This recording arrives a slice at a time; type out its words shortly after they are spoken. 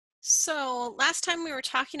So last time we were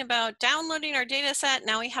talking about downloading our data set.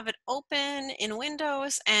 Now we have it open in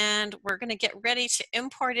Windows and we're going to get ready to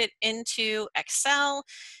import it into Excel.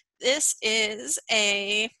 This is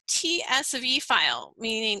a TSV file,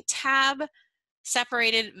 meaning tab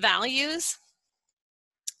separated values.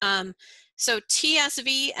 So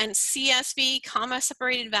TSV and CSV, comma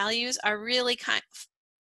separated values, are really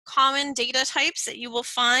common data types that you will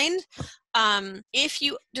find. If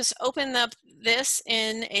you just open up this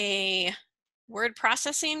in a word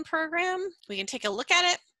processing program, we can take a look at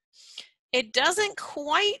it. It doesn't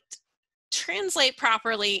quite translate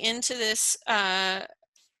properly into this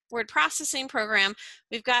word processing program.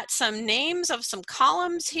 We've got some names of some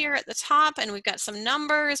columns here at the top, and we've got some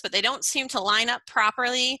numbers, but they don't seem to line up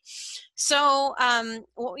properly. So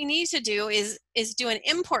what we need to do is do an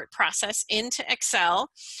import process into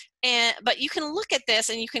Excel. But you can look at this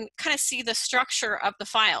and you can kind of see the structure of the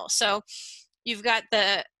file. So you've got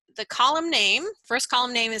the column name. First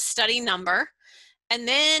column name is study number. And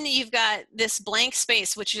then you've got this blank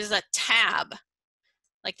space, which is a tab,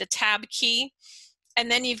 like the tab key. And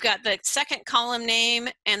then you've got the second column name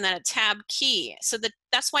and then a tab key. So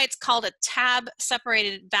that's why it's called a tab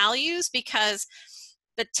separated values, because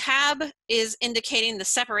the tab is indicating the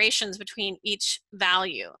separations between each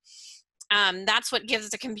value. That's what gives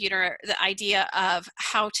the computer the idea of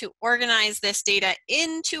how to organize this data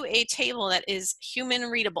into a table that is human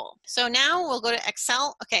readable. So now we'll go to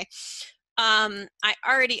Excel. Okay, I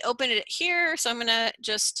already opened it here, so I'm gonna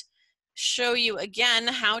just show you again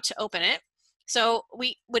how to open it. So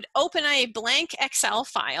we would open a blank Excel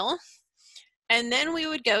file, and then we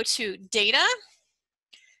would go to data,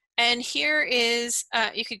 and here is,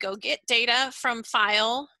 you could go get data from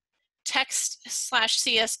file,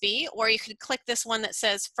 text/CSV, or you could click this one that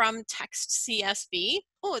says from text CSV.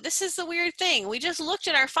 Oh, this is the weird thing. We just looked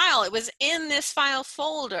at our file. It was in this file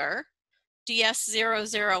folder,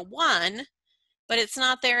 DS001, but it's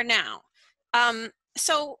not there now.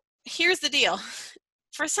 So here's the deal.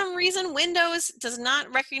 For some reason, Windows does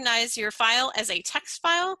not recognize your file as a text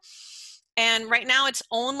file. And right now it's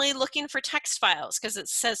only looking for text files because it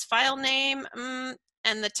says file name and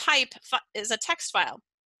the type is a text file.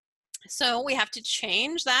 So we have to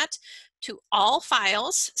change that to all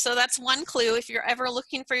files. So that's one clue. If you're ever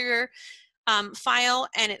looking for your file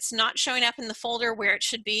and it's not showing up in the folder where it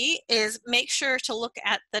should be, is make sure to look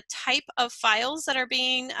at the type of files that are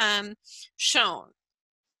being shown.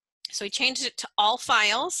 So we changed it to all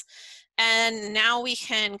files, and now we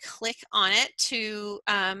can click on it to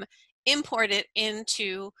import it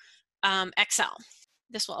into Excel.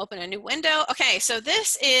 This will open a new window. Okay, so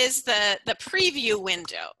this is the preview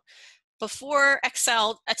window. Before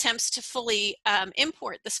Excel attempts to fully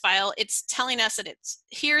import this file, it's telling us that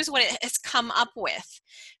here's what it has come up with.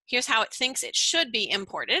 Here's how it thinks it should be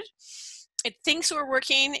imported. It thinks we're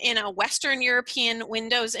working in a Western European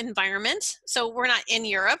Windows environment. So we're not in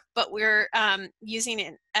Europe, but we're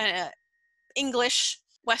using an English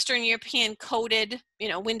Western European coded,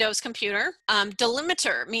 Windows computer.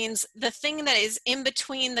 Delimiter means the thing that is in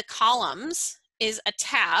between the columns is a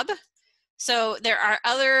tab. So there are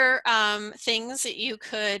other things that you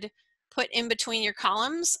could put in between your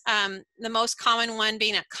columns. The most common one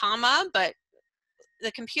being a comma, but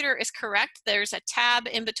the computer is correct. There's a tab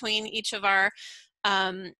in between each of our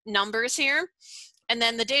numbers here. And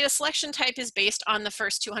then the data selection type is based on the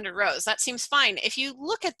first 200 rows. That seems fine. If you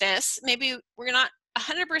look at this, maybe we're not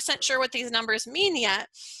 100% sure what these numbers mean yet,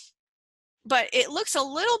 but it looks a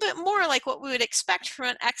little bit more like what we would expect from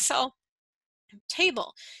an Excel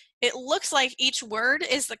table. It looks like each word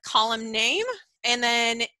is the column name, and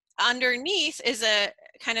then underneath is a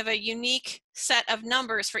kind of a unique set of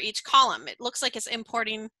numbers for each column. It looks like it's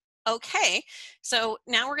importing okay. So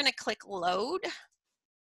now we're going to click load,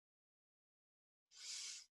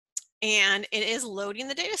 and it is loading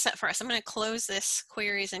the data set for us. I'm going to close this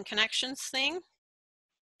queries and connections thing.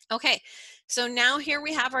 Okay, so now here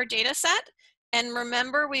we have our data set, and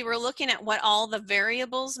remember we were looking at what all the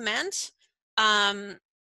variables meant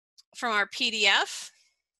from our PDF.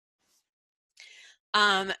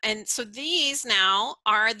 And so these now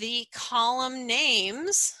are the column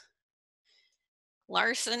names: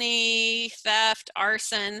 larceny, theft,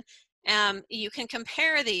 arson. You can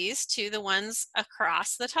compare these to the ones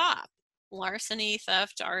across the top: larceny,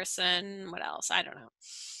 theft, arson, what else? I don't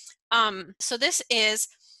know. So this is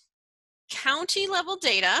county level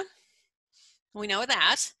data. We know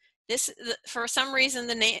that. This, for some reason,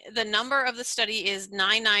 the number of the study is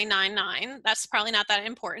 9999. That's probably not that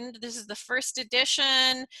important. This is the first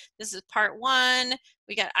edition. This is part 1.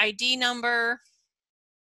 We got ID number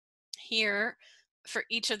here for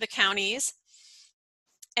each of the counties.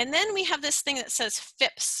 And then we have this thing that says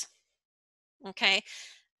Phipps, okay?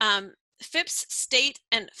 Phipps state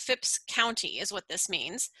and Phipps county is what this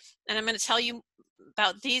means. And I'm going to tell you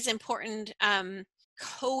about these important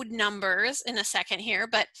code numbers in a second here,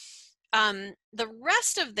 but the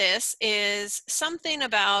rest of this is something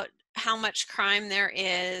about how much crime there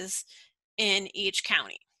is in each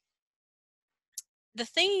county. The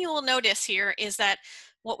thing you will notice here is that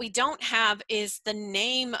what we don't have is the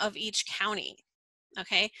name of each county,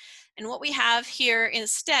 okay? And what we have here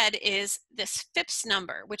instead is this Phipps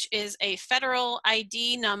number, which is a federal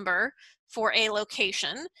ID number for a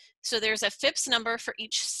location. So there's a Phipps number for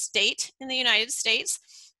each state in the United States,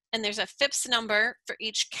 and there's a Phipps number for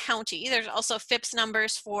each county. There's also Phipps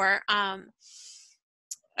numbers for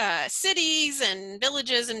cities and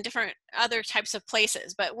villages and different other types of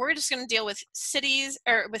places, but we're just going to deal with cities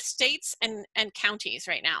or with states and counties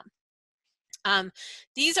right now.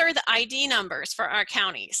 These are the ID numbers for our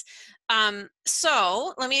counties.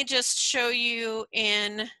 So let me just show you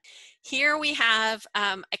in here we have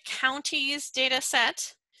a counties data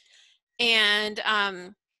set, and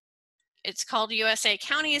it's called USA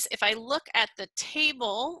Counties. If I look at the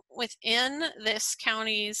table within this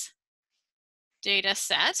counties data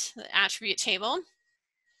set, the attribute table,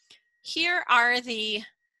 here are the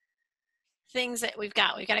things that we've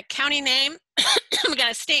got. We've got a county name, we've got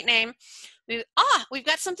a state name, we've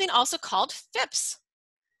got something also called Phipps.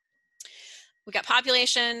 We've got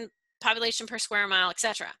population per square mile,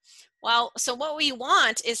 etc. Well, so what we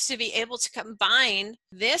want is to be able to combine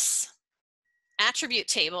this attribute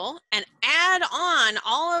table and add on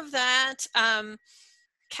all of that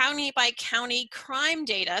county by county crime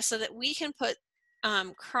data so that we can put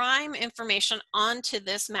crime information onto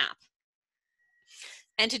this map.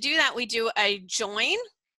 And to do that, we do a join.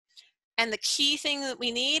 And the key thing that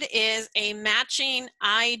we need is a matching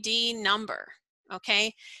ID number,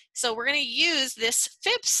 okay? So we're going to use this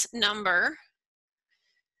Phipps number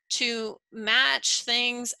to match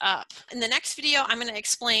things up. In the next video, I'm going to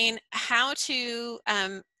explain how to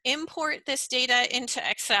import this data into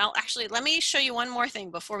Excel. Actually, let me show you one more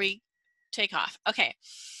thing before we take off. Okay,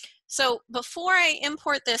 so before I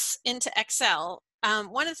import this into Excel,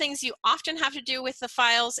 one of the things you often have to do with the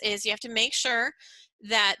files is you have to make sure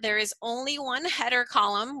that there is only one header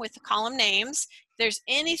column with the column names. If there's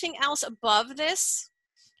anything else above this,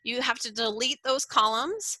 you have to delete those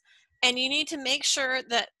columns, and you need to make sure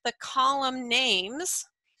that the column names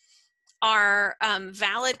are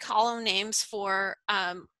valid column names for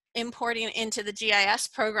importing into the GIS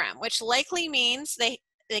program, which likely means they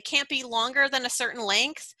can't be longer than a certain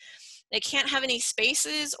length. They can't have any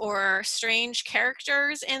spaces or strange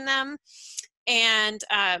characters in them, and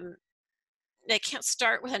they can't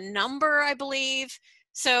start with a number, I believe.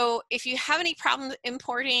 So if you have any problems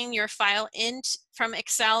importing your file from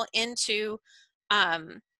Excel into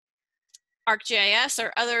ArcGIS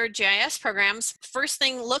or other GIS programs, first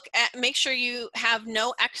thing, make sure you have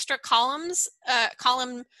no extra columns,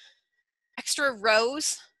 extra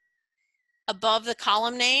rows above the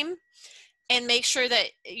column name, and make sure that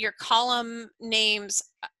your column names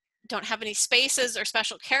don't have any spaces or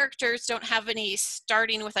special characters, don't have any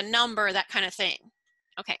starting with a number, that kind of thing.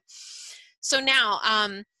 Okay, so now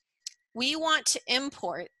we want to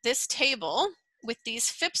import this table with these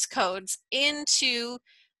Phipps codes into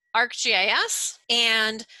ArcGIS,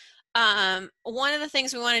 and one of the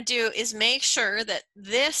things we want to do is make sure that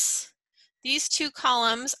these two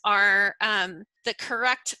columns are the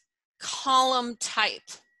correct column type,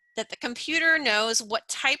 that the computer knows what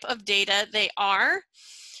type of data they are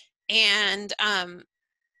and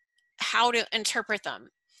how to interpret them.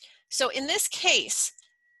 So in this case,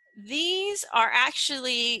 these are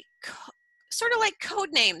actually sort of like code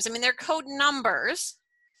names. I mean, they're code numbers.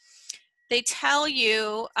 They tell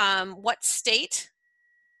you what state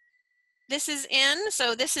this is in.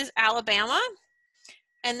 So this is Alabama,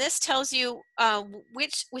 and this tells you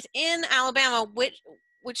within Alabama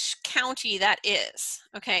which county that is.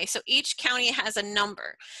 Okay, so each county has a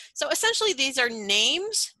number. So essentially these are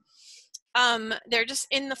names. They're just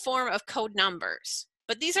in the form of code numbers,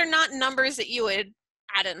 but these are not numbers that you would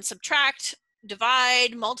add and subtract,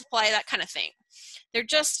 divide, multiply, that kind of thing. They're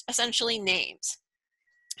just essentially names.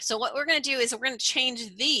 So what we're going to do is we're going to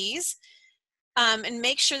change these and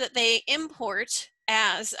make sure that they import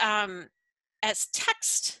as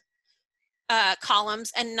text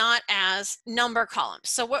columns and not as number columns.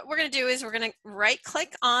 So what we're going to do is we're going to right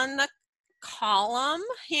click on the column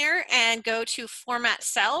here and go to Format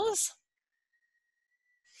Cells.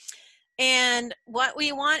 And what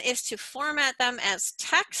we want is to format them as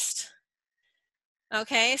text.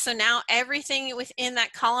 Okay, so now everything within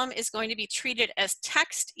that column is going to be treated as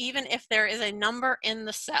text, even if there is a number in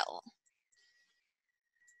the cell.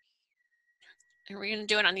 And we're going to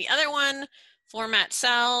do it on the other one. Format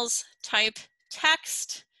cells, type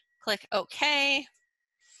text, click OK.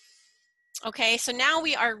 Okay, so now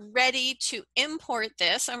we are ready to import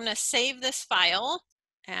this. I'm going to save this file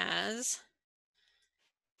as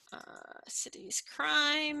cities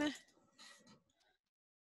crime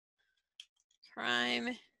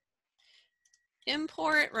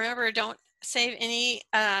import. Remember, don't save any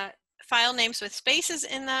file names with spaces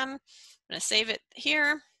in them. I'm going to save it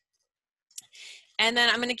here. And then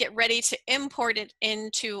I'm going to get ready to import it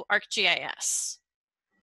into ArcGIS.